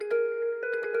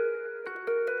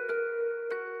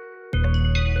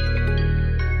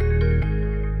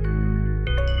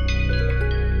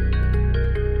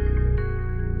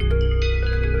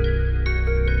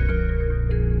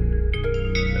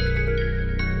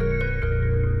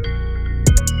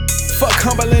Fuck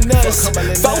humbling us,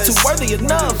 vote too worthy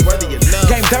enough.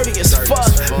 Game dirty as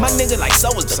fuck, my nigga like so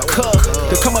is the cook.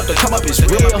 To come up is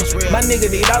real, my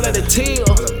nigga need all of the till.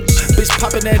 Bitch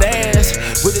popping that ass,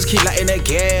 we just keep lighting that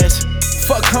gas.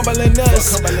 Fuck humbling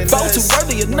us, vote too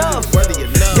worthy enough.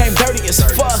 Game dirty as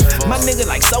fuck, my nigga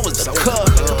like so is the cook.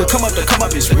 To come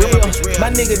up is real, my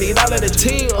nigga need all of the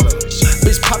till.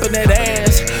 Bitch popping that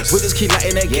ass, we just keep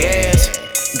lighting that gas.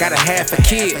 Got a half a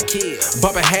kid,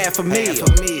 bumping half a meal.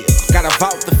 Got a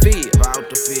vault to field,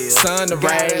 sun to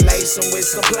raise, lacing with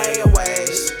some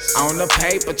playaways. On the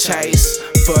paper chase,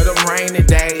 for them rainy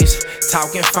days,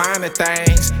 talking finer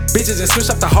things. Bitches and switch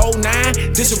up the whole nine,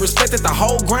 disrespected the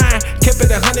whole grind. Kept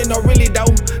it 100, no really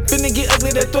though. Finna get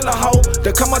ugly, that thrill a hoe.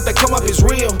 The come up is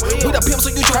real. We the pimp,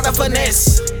 so you try to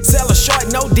finesse. Sell a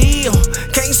short, no deal.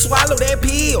 Can't swallow that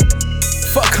pill.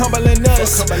 Fuck humbling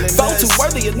us, vote too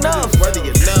worthy enough.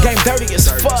 Game dirty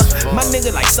as fuck, my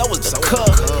nigga like so is the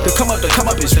cook. The come up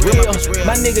is real,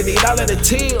 my nigga need all of the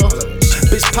till.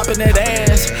 Bitch popping that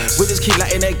ass, we just keep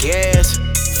lighting that gas.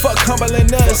 Fuck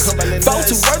humbling us, vote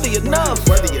too worthy enough.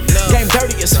 Game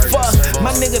dirty as fuck,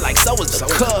 my nigga like so is the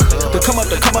cook. The come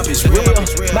up is real,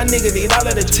 my nigga need all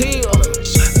of the till.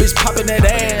 Bitch popping that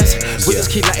ass, we just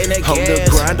keep lighting that gas. On the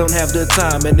grind, don't have the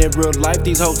time, and in real life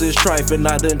these hoes is trife. And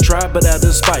I done tried, but out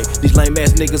of spite, these lame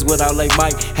ass niggas without like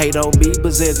Mike hate on me, but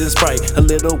Zeds and Sprite. A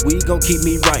little weed gon' keep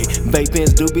me right. Vape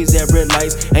pens, doobies at red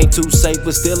lights, ain't too safe,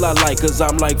 but still I like. Cause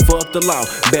I'm like fuck the law.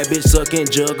 Bad bitch sucking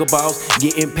juggle balls,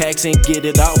 getting packs and get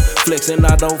it out. Flexing,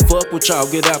 I don't fuck with y'all,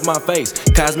 get out my face.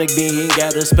 Cosmic being ain't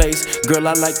got a space. Girl,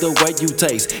 I like the way you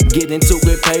taste. Get into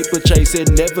it, paper chase, and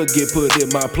never get put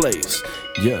in my place.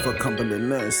 Yeah. Fuck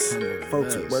humbling us,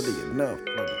 folks are worthy enough.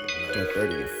 Game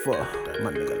dirty as fuck,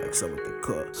 my nigga like so with the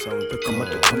cook. To come up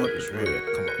is real.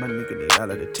 My nigga need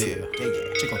all of the till.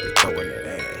 She gon' be throwing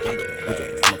that ass. We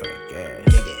gon' smoking that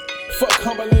gas. Fuck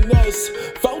humbling us,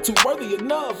 vote too worthy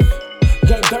enough.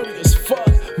 Game dirty as fuck,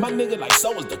 my nigga like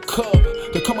so is the cup.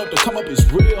 The come up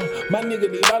is real, my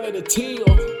nigga need all of the till.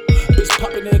 Bitch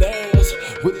popping that ass,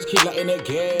 we just keep lighting that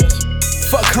gas.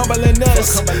 Fuck humbling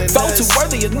us, vote too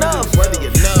worthy enough.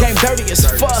 Game dirty as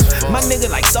fuck, my nigga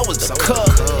like so is the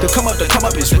cup. The come up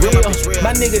is real,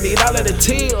 my nigga need all of the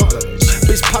till.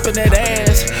 Bitch popping that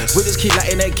ass, we just keep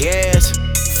lighting that gas.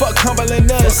 Fuck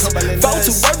humbling us, vote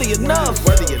too worthy enough.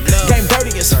 Game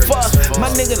dirty as fuck,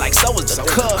 my nigga like so is the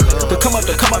cup. The come up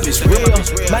is real,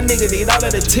 my nigga need all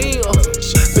of the till.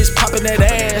 Bitch popping that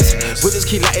ass, we just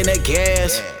keep lighting that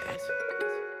gas.